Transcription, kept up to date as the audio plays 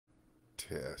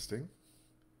Testing.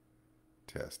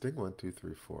 Testing. One, two,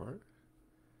 three, four.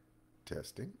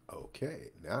 Testing. Okay.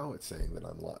 Now it's saying that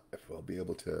I'm live. I'll be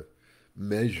able to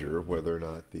measure whether or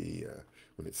not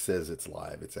when it says it's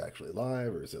live, it's actually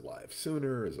live, or is it live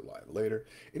sooner, or is it live later?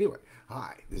 Anyway,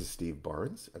 hi, this is Steve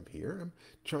Barnes. I'm here. I'm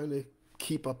trying to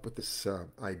keep up with this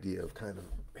idea of kind of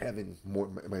having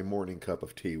my morning cup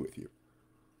of tea with you.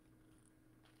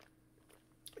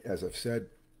 As I've said,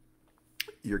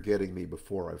 you're getting me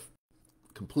before I've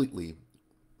completely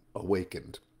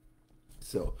awakened.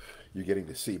 So you're getting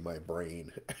to see my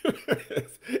brain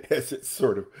as it's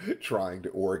sort of trying to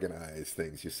organize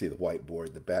things. You see the whiteboard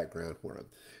in the background where I'm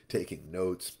taking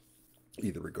notes,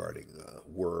 either regarding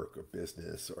work or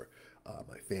business or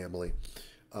my family.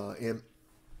 And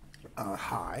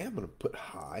Hi, I'm going to put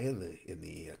hi in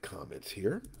the comments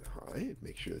here. Hi,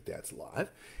 make sure that that's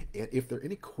live. And if there are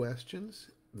any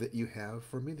questions that you have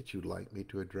for me that you'd like me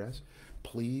to address,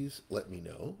 please let me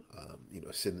know.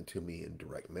 Send them to me in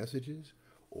direct messages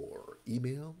or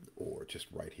email or just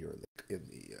right here in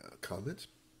the comments,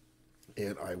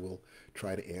 and I will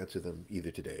try to answer them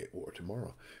either today or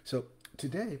tomorrow. So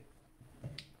today,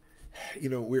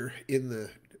 we're in the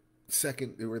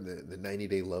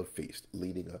 90-day love feast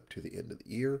leading up to the end of the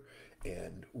year.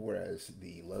 And whereas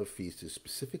the love feast is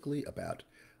specifically about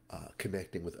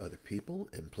connecting with other people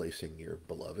and placing your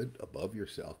beloved above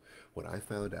yourself, what I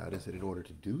found out is that in order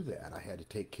to do that, I had to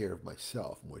take care of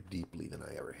myself more deeply than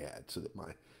I ever had, so that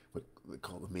what they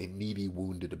call my needy,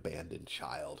 wounded, abandoned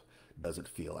child doesn't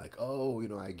feel like, oh,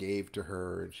 I gave to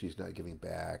her and she's not giving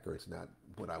back, or it's not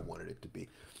what I wanted it to be.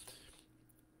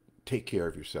 Take care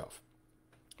of yourself.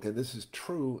 And this is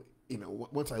true,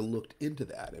 once I looked into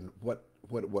that and what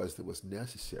it was that was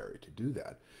necessary to do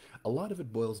that. A lot of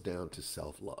it boils down to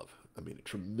self-love. I mean, a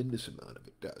tremendous amount of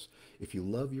it does. If you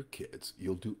love your kids,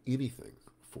 you'll do anything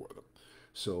for them.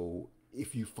 So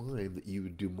if you find that you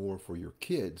would do more for your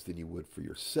kids than you would for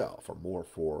yourself, or more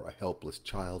for a helpless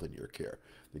child in your care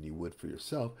than you would for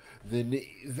yourself, then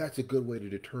that's a good way to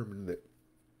determine that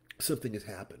something has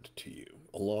happened to you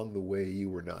along the way. You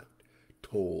were not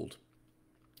told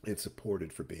and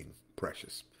supported for being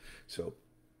precious. So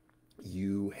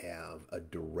you have a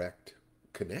direct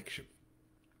connection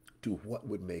to what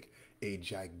would make a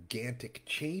gigantic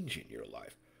change in your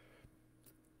life.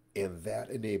 And that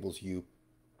enables you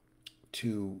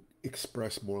to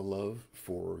express more love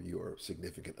for your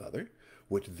significant other,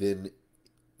 which then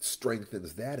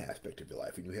strengthens that aspect of your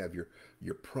life. And you have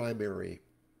your primary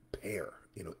pair.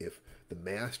 If the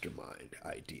mastermind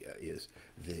idea is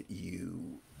that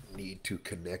you need to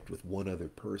connect with one other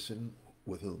person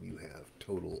with whom you have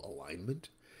total alignment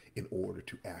in order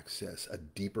to access a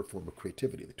deeper form of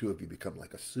creativity. The two of you become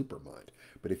like a supermind.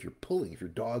 But if your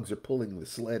dogs are pulling the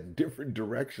sled in different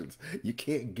directions, you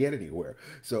can't get anywhere.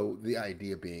 So the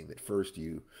idea being that first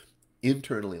you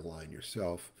internally align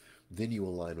yourself, then you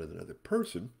align with another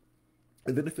person,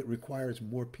 and then if it requires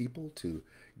more people to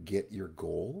get your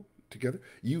goal together,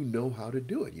 you know how to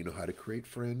do it. You know how to create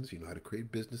friends, you know how to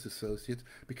create business associates,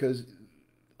 because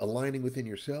aligning within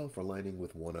yourself, aligning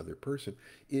with one other person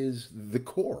is the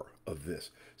core of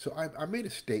this. So I made a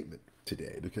statement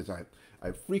today because I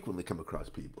frequently come across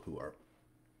people who are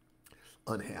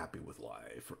unhappy with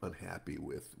life or unhappy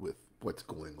with what's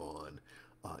going on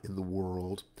in the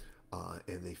world,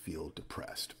 and they feel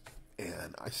depressed.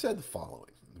 And I said the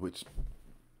following, which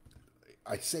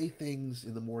I say things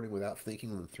in the morning without thinking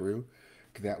them through.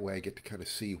 That way I get to kind of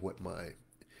see what my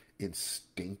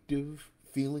instinctive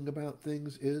feeling about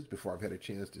things is before I've had a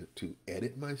chance to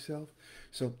edit myself.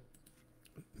 So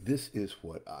this is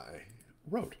what I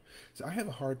wrote. So I have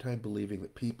a hard time believing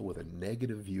that people with a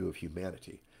negative view of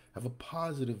humanity have a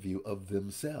positive view of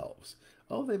themselves.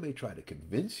 Oh, they may try to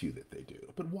convince you that they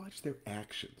do, but watch their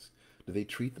actions. Do they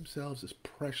treat themselves as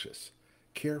precious,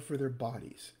 care for their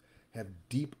bodies, have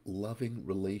deep, loving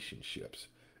relationships,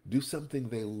 do something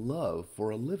they love for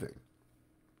a living?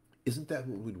 Isn't that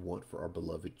what we'd want for our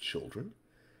beloved children?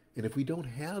 And if we don't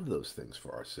have those things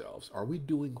for ourselves, are we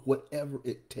doing whatever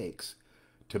it takes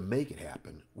to make it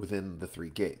happen within the three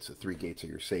gates? The three gates are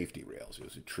your safety rails.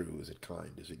 Is it true? Is it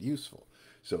kind? Is it useful?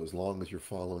 So as long as you're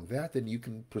following that, then you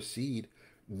can proceed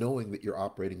knowing that you're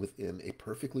operating within a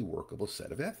perfectly workable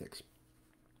set of ethics.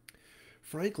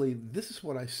 Frankly, this is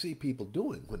what I see people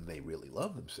doing when they really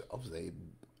love themselves. They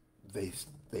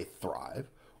they thrive,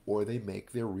 or they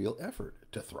make their real effort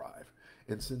to thrive.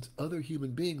 And since other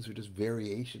human beings are just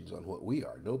variations on what we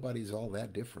are, nobody's all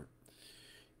that different.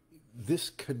 This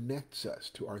connects us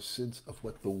to our sense of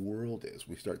what the world is.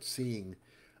 We start seeing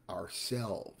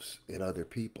ourselves in other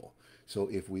people. So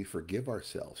if we forgive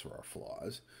ourselves for our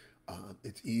flaws,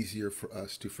 It's easier for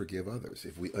us to forgive others.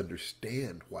 If we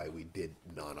understand why we did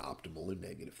non optimal or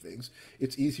negative things,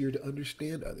 it's easier to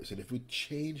understand others. And if we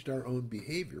changed our own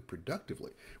behavior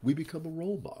productively, we become a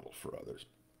role model for others.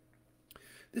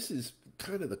 This is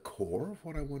kind of the core of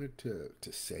what I wanted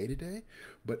to say today,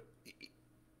 but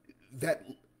that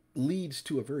leads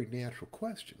to a very natural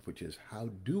question, which is how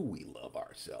do we love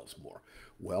ourselves more?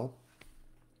 Well,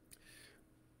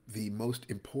 the most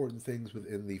important things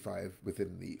within the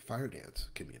fire dance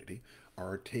community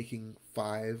are taking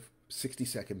 5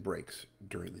 60-second breaks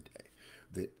during the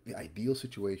day. The ideal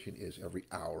situation is every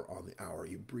hour on the hour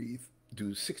you breathe.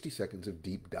 Do 60 seconds of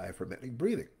deep diaphragmatic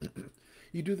breathing.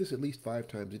 You do this at least 5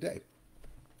 times a day.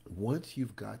 Once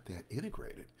you've got that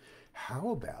integrated,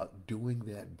 how about doing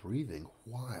that breathing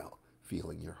while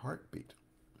feeling your heartbeat?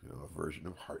 A version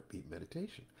of heartbeat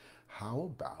meditation.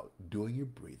 How about doing your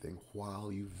breathing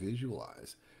while you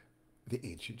visualize the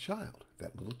ancient child,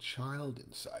 that little child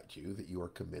inside you that you are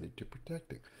committed to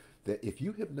protecting? That if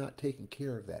you have not taken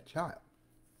care of that child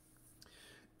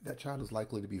is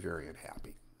likely to be very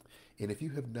unhappy. And if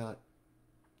you have not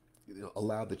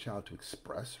allowed the child to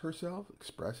express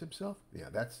himself, yeah,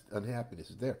 that's unhappiness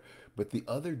is there. But the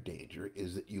other danger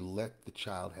is that you let the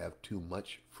child have too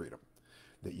much freedom,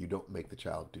 that you don't make the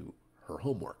child do her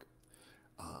homework,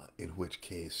 in which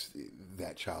case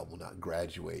that child will not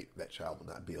graduate, that child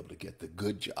will not be able to get the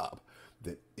good job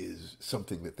that is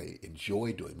something that they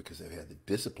enjoy doing because they've had the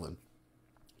discipline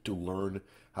to learn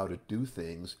how to do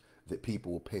things that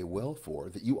people will pay well for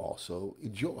that you also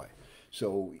enjoy.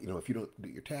 So if you don't do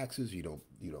your taxes, you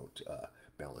don't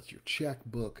balance your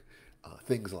checkbook,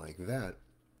 things like that.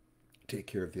 Take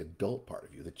care of the adult part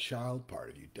of you. The child part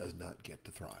of you does not get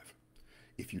to thrive.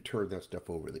 If you turn that stuff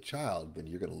over to the child, then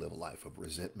you're going to live a life of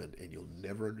resentment, and you'll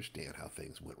never understand how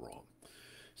things went wrong.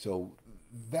 So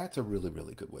that's a really,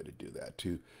 really good way to do that.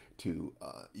 To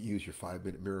use your 5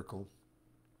 minute miracle.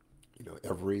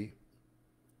 Every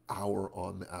hour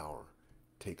on the hour,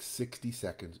 take 60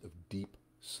 seconds of deep,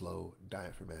 slow,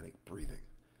 diaphragmatic breathing.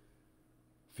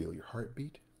 Feel your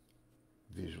heartbeat,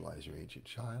 visualize your ancient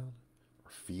child,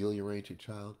 or feel your ancient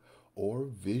child, or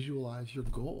visualize your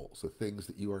goals, the things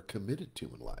that you are committed to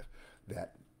in life,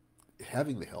 that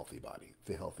having the healthy body,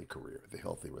 the healthy career, the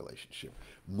healthy relationship,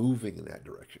 moving in that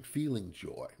direction, feeling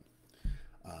joy.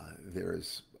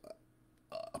 There's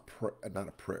not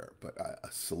a prayer, but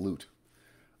a salute,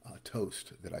 a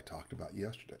toast that I talked about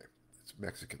yesterday. It's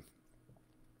Mexican.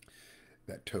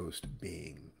 That toast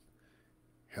being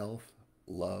health,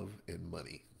 love, and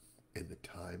money, and the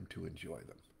time to enjoy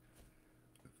them.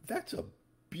 That's a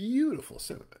beautiful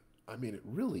sentiment. I mean, it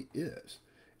really is.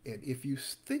 And if you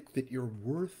think that you're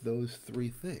worth those 3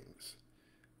 things,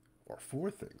 or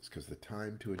 4 things, because the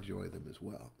time to enjoy them as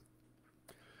well,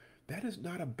 that is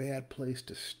not a bad place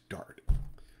to start.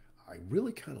 I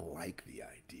really kind of like the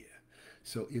idea.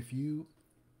 So if you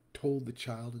told the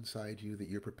child inside you that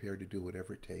you're prepared to do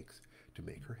whatever it takes to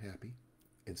make her happy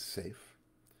and safe,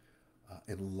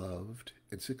 and loved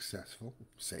and successful,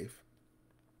 safe,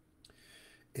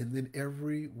 and then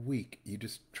every week you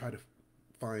just try to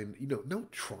find,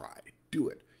 don't try, do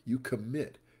it. You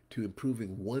commit to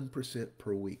improving 1%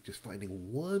 per week, just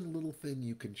finding one little thing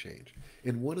you can change.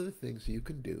 And one of the things you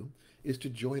can do is to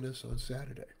join us on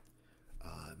Saturday.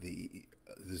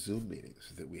 The Zoom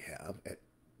meetings that we have at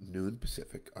noon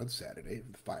Pacific on Saturday,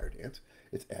 the fire dance.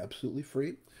 It's absolutely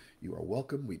free. You are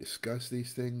welcome. We discuss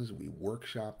these things. We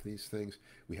workshop these things.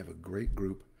 We have a great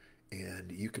group,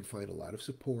 and you can find a lot of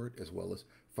support as well as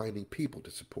finding people to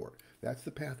support. That's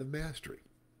the path of mastery.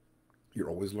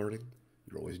 You're always learning.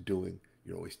 You're always doing.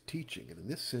 You're always teaching. And in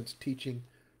this sense, teaching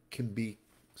can be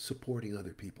supporting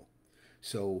other people.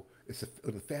 So it's one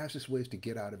of the fastest ways to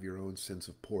get out of your own sense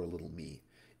of poor little me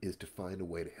is to find a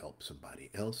way to help somebody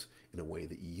else in a way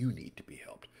that you need to be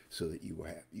helped, so that you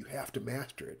have to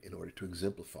master it in order to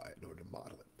exemplify it, in order to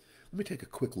model it. Let me take a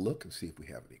quick look and see if we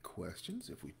have any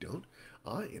questions. If we don't,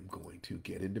 I am going to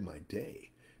get into my day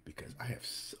because I have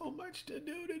so much to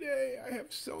do today. I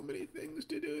have so many things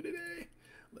to do today.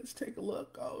 Let's take a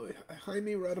look. Oh,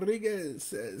 Jaime Rodriguez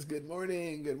says, good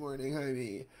morning. Good morning,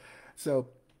 Jaime. So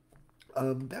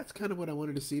that's kind of what I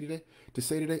wanted to see today. To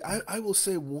say today, I will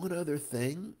say one other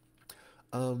thing,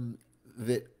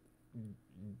 that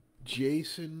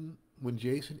when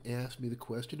Jason asked me the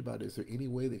question about is there any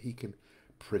way that he can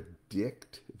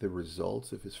predict the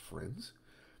results of his friends,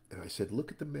 and I said, look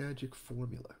at the magic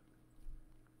formula.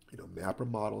 Map or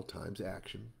model times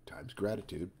action times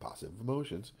gratitude, positive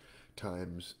emotions,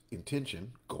 times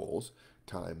intention, goals,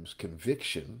 times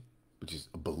conviction, which is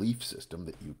a belief system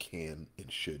that you can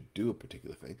and should do a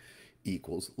particular thing,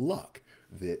 equals luck.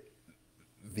 That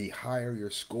the higher your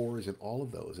scores in all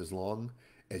of those, as long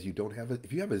as you don't have a,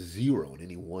 if you have a zero in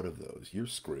any one of those, you're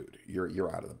screwed.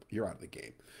 You're out of the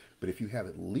game. But if you have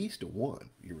at least a one,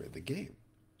 you're in the game.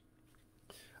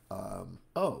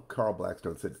 Oh, Carl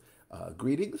Blackstone said,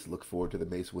 "Greetings. Look forward to the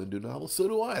Mace Windu novel. So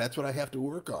do I. That's what I have to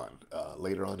work on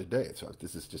later on today. So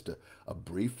this is just a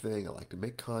brief thing. I like to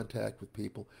make contact with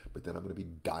people, but then I'm going to be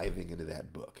diving into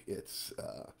that book. It's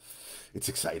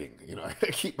exciting. You know, I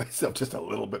keep myself just a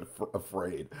little bit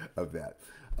afraid of that."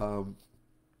 Um,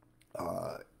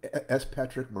 uh, S.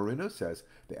 Patrick Marino says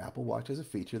the Apple Watch has a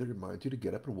feature that reminds you to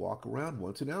get up and walk around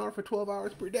once an hour for 12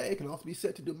 hours per day. It can also be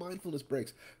set to do mindfulness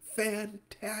breaks.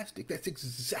 Fantastic! That's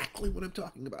exactly what I'm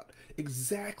talking about.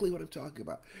 Exactly what I'm talking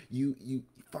about. You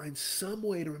find some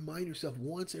way to remind yourself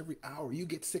once every hour. You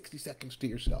get 60 seconds to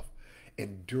yourself.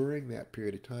 And during that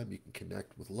period of time, you can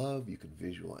connect with love. You can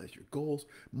visualize your goals.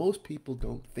 Most people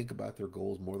don't think about their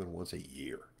goals more than once a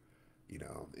year. You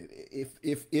know,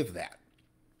 if that.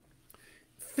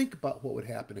 Think about what would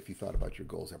happen if you thought about your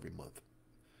goals every month,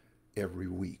 every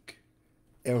week,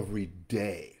 every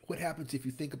day. What happens if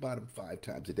you think about them 5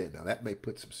 times a day? Now, that may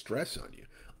put some stress on you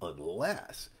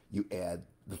unless you add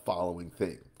the following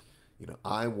thing. You know,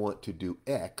 I want to do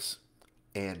X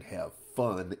and have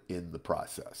fun in the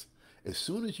process. As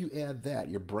soon as you add that,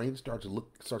 your brain starts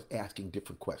asking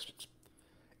different questions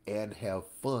and have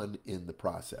fun in the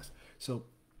process. So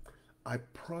I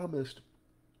promised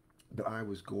that I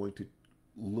was going to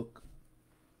look.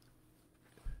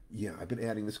 Yeah, I've been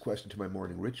adding this question to my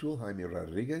morning ritual. Jaime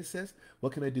Rodriguez says,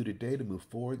 "What can I do today to move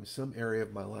forward in some area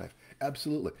of my life?"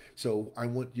 Absolutely. So I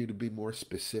want you to be more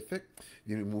specific.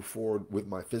 You know, move forward with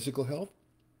my physical health,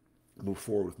 move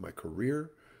forward with my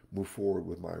career, move forward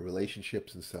with my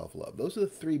relationships and self-love. Those are the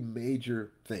three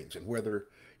major things. And whether,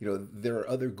 you know, there are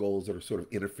other goals that are sort of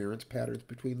interference patterns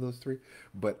between those three,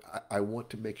 but I want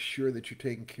to make sure that you're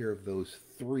taking care of those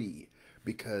three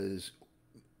because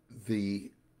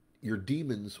the your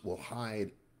demons will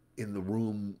hide in the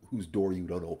room whose door you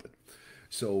don't open.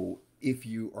 So if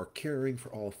you are caring for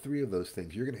all three of those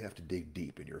things, you're going to have to dig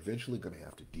deep, and you're eventually going to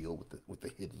have to deal with the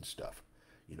hidden stuff.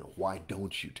 You know, why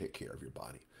don't you take care of your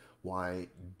body? Why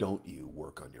don't you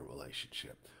work on your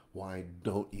relationship? Why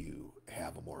don't you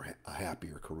have a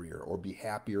happier career or be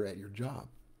happier at your job?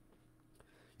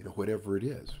 You know, whatever it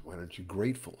is, why aren't you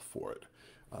grateful for it?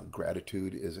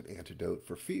 Gratitude is an antidote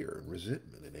for fear and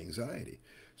resentment and anxiety.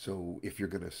 So if you're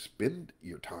going to spend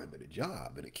your time at a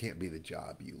job and it can't be the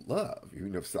job you love, you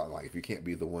know, it's not like if you can't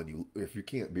be the one you, if you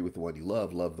can't be with the one you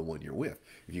love the one you're with.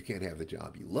 If you can't have the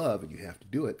job you love and you have to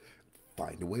do it,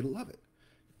 find a way to love it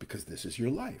because this is your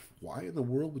life. Why in the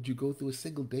world would you go through a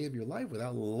single day of your life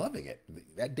without loving it?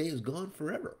 That day is gone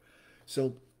forever.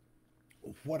 So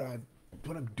what I'm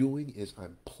what I'm doing is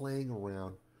I'm playing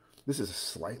around. This is a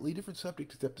slightly different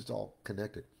subject, except it's all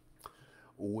connected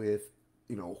with,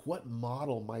 you know, what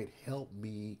model might help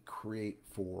me create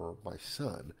for my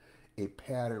son a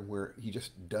pattern where he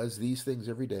just does these things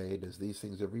every day, does these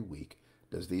things every week,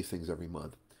 does these things every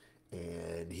month,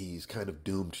 and he's kind of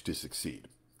doomed to succeed.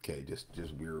 Okay, just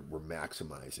we're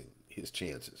maximizing his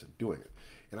chances of doing it,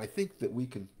 and I think that we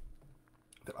can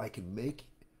that I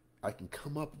can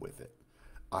come up with it.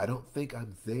 I don't think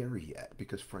I'm there yet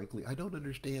because, frankly, I don't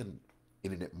understand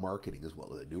internet marketing as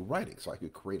well as I do writing. So I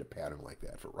could create a pattern like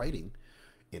that for writing,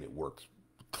 and it works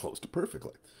close to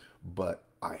perfectly. But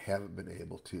I haven't been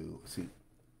able to see.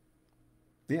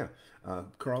 Yeah,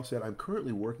 Carl said, "I'm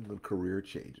currently working on career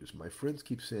changes. My friends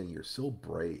keep saying you're so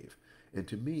brave, and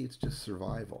to me, it's just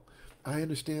survival." I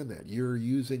understand that you're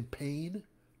using pain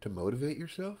to motivate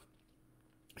yourself,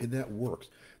 and that works.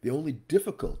 The only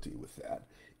difficulty with that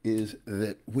is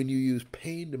that when you use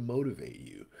pain to motivate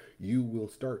you, you will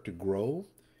start to grow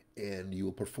and you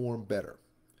will perform better.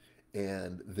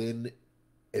 And then,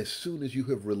 as soon as you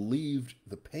have relieved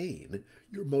the pain,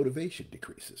 your motivation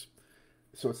decreases.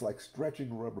 So it's like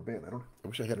stretching a rubber band. I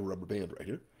wish I had a rubber band right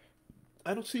here.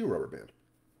 I don't see a rubber band.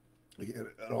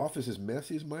 An office as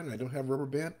messy as mine and I don't have a rubber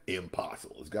band?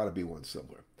 Impossible. There's got to be one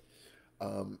somewhere.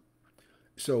 Um,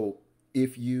 so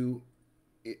if you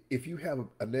if you have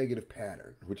a negative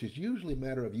pattern, which is usually a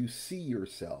matter of you see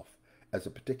yourself as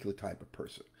a particular type of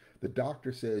person, the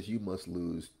doctor says you must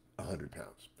lose 100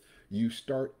 pounds. You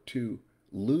start to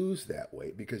lose that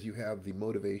weight because you have the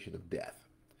motivation of death.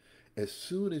 As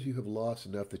soon as you have lost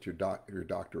enough that your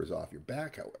doctor is off your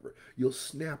back, however, you'll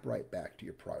snap right back to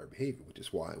your prior behavior, which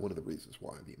is why one of the reasons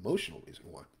why, the emotional reason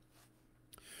why,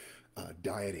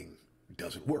 dieting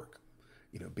doesn't work.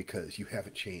 You know, because you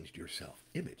haven't changed your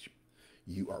self-image.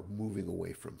 You are moving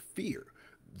away from fear.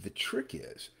 The trick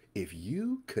is if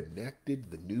you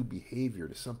connected the new behavior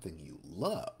to something you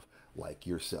love, like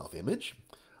your self image,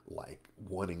 like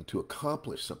wanting to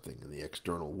accomplish something in the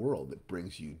external world that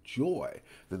brings you joy,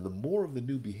 then the more of the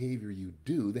new behavior you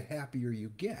do, the happier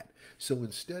you get. So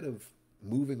instead of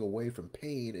moving away from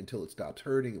pain until it stops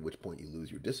hurting, at which point you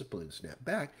lose your discipline and snap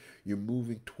back, you're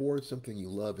moving towards something you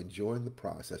love, enjoying the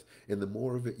process. And the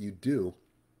more of it you do,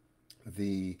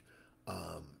 the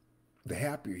um, the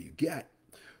happier you get,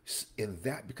 and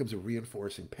that becomes a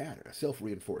reinforcing pattern, a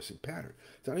self-reinforcing pattern.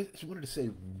 So I just wanted to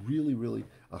say, really, really,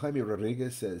 Jaime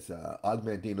Rodriguez says Og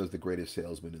Mandino is the greatest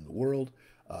salesman in the world.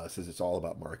 Says it's all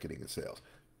about marketing and sales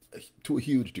to a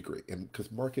huge degree, and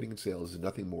because marketing and sales is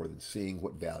nothing more than seeing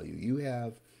what value you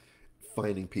have,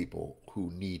 finding people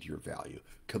who need your value,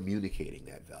 communicating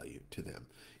that value to them.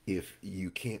 If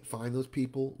you can't find those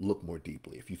people, look more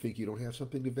deeply. If you think you don't have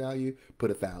something to value,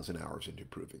 put 1,000 hours into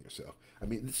improving yourself. I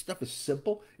mean, this stuff is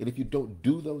simple, and if you don't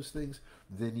do those things,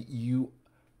 then you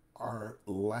are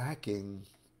lacking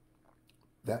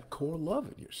that core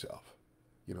love in yourself,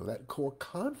 that core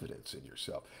confidence in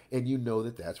yourself. And you know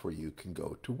that that's where you can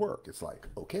go to work. It's like,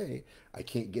 okay, I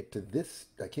can't get to this,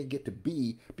 I can't get to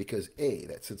B because A,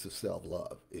 that sense of self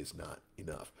love is not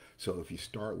enough. So if you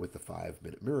start with the 5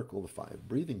 minute miracle, the 5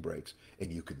 breathing breaks,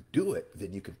 and you can do it,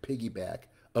 then you can piggyback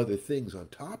other things on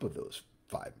top of those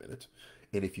 5 minutes.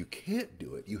 And if you can't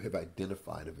do it, you have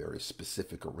identified a very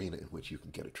specific arena in which you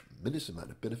can get a tremendous amount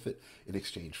of benefit in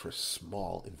exchange for a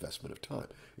small investment of time.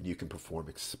 And you can perform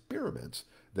experiments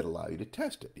that allow you to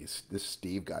test it. Is this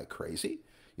Steve guy crazy?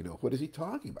 What is he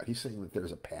talking about? He's saying that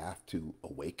there's a path to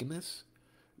awakeness,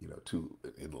 to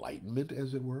enlightenment,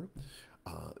 as it were,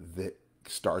 that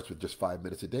starts with just 5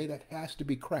 minutes a day. That has to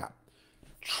be crap.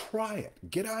 Try it.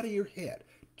 Get out of your head.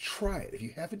 Try it. If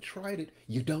you haven't tried it,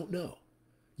 you don't know.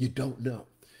 You don't know.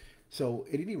 So,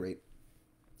 at any rate,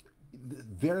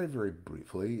 very, very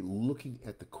briefly, looking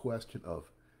at the question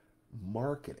of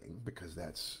marketing, because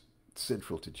that's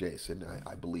central to Jason,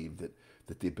 I believe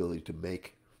that the ability to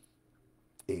make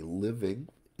a living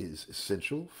is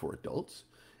essential for adults.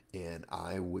 And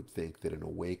I would think that an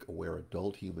awake, aware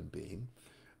adult human being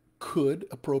could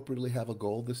appropriately have a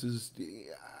goal.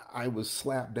 I was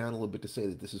slapped down a little bit to say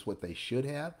that this is what they should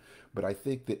have, but I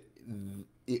think that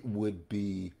it would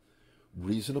be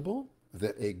reasonable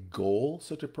that a goal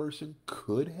such a person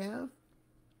could have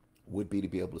would be to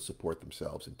be able to support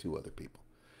themselves and two other people.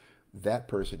 That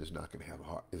person is not going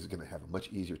to is going to have a much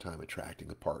easier time attracting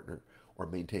a partner or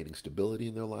maintaining stability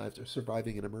in their lives or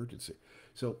surviving an emergency.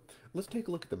 So let's take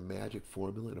a look at the magic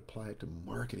formula and apply it to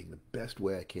marketing the best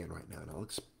way I can right now. And I'll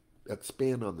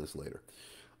expand on this later.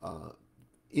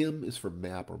 M is for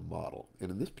map or model. And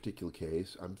in this particular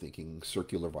case, I'm thinking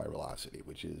circular virality,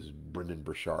 which is Brendan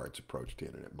Burchard's approach to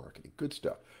internet marketing. Good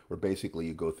stuff. Where basically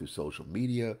you go through social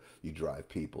media, you drive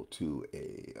people to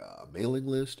a mailing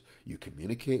list, you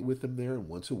communicate with them there, and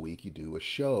once a week you do a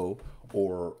show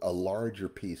or a larger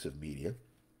piece of media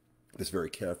that's very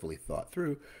carefully thought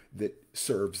through that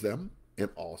serves them and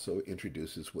also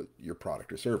introduces what your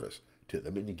product or service to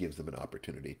them, and it gives them an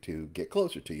opportunity to get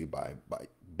closer to you by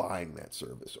buying that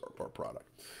service or product.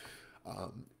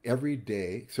 Every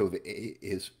day, so the A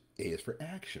is for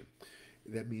action.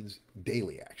 That means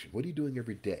daily action. What are you doing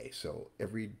every day? So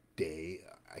every day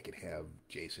I can have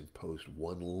Jason post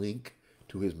one link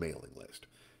to his mailing list.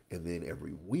 And then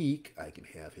every week I can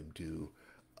have him do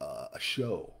a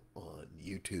show on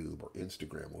YouTube or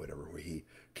Instagram or whatever where he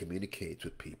communicates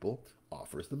with people,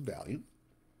 offers them value,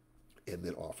 and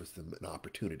then offers them an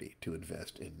opportunity to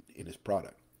invest in his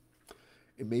product.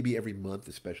 And maybe every month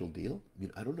a special deal. I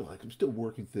mean, I don't know. I'm still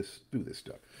working through this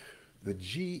stuff. The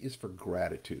G is for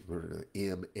gratitude.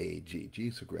 M-A-G. G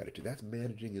is for gratitude. That's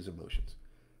managing his emotions.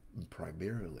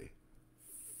 Primarily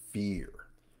fear.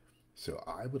 So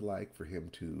I would like for him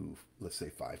to, let's say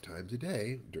 5 times a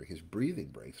day during his breathing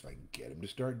breaks, if I can get him to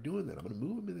start doing that, I'm going to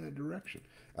move him in that direction.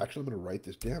 Actually, I'm going to write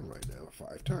this down right now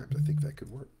 5 times. I think that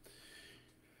could work.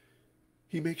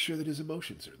 He makes sure that his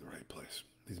emotions are in the right place.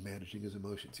 He's managing his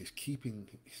emotions. He's keeping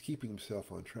himself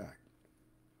on track.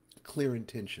 Clear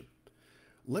intention.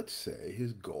 Let's say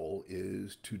his goal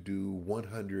is to do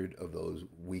 100 of those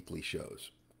weekly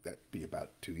shows. That'd be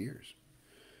about 2 years.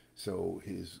 So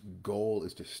his goal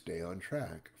is to stay on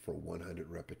track for 100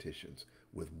 repetitions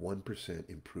with 1%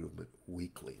 improvement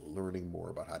weekly, learning more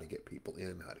about how to get people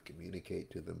in, how to communicate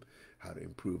to them, how to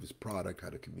improve his product, how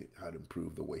to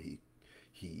improve the way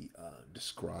he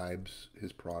describes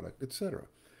his product, etc.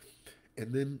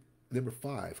 And then number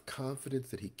 5, confidence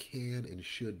that he can and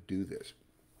should do this.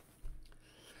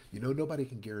 Nobody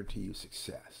can guarantee you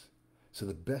success. So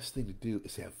the best thing to do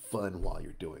is to have fun while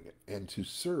you're doing it and to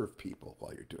serve people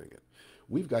while you're doing it.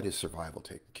 We've got his survival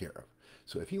taken care of.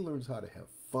 So if he learns how to have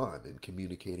fun and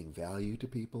communicating value to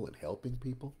people and helping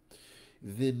people,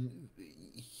 then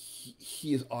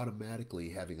he is automatically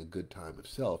having a good time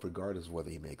himself, regardless of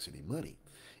whether he makes any money.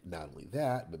 Not only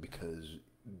that, but because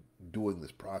doing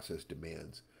this process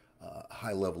demands a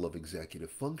high level of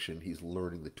executive function, he's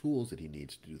learning the tools that he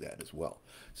needs to do that as well.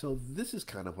 So this is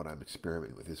kind of what I'm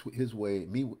experimenting with: his way,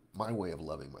 my way of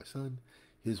loving my son,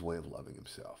 his way of loving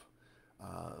himself.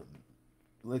 Um,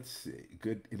 let's see,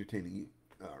 good, entertaining.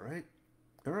 All right,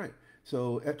 all right.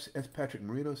 So S. Patrick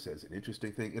Marino says an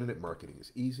interesting thing: internet marketing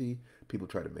is easy. People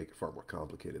try to make it far more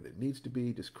complicated than it needs to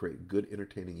be. Just create good,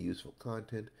 entertaining, useful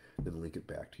content, then link it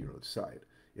back to your own site.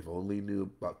 If only you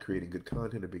knew about creating good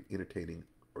content or being entertaining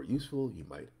or useful, you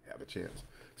might have a chance.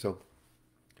 So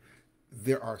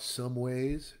there are some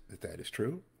ways that that is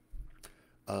true.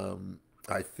 Um,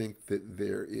 I think that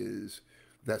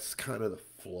that's kind of the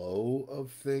flow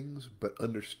of things, but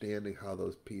understanding how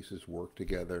those pieces work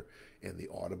together and the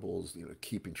audibles,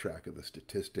 keeping track of the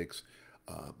statistics,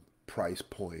 um, price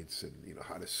points, and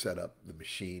how to set up the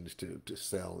machines to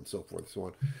sell and so forth and so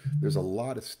on. There's a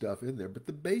lot of stuff in there, but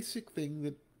the basic thing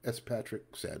that S.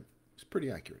 Patrick said is pretty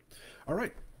accurate. All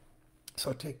right,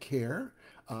 so take care.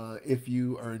 If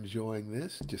you are enjoying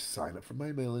this, just sign up for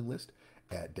my mailing list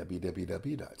at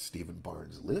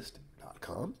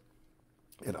www.stephenbarneslist.com.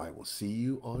 And I will see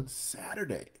you on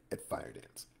Saturday at Fire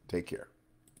Dance. Take care.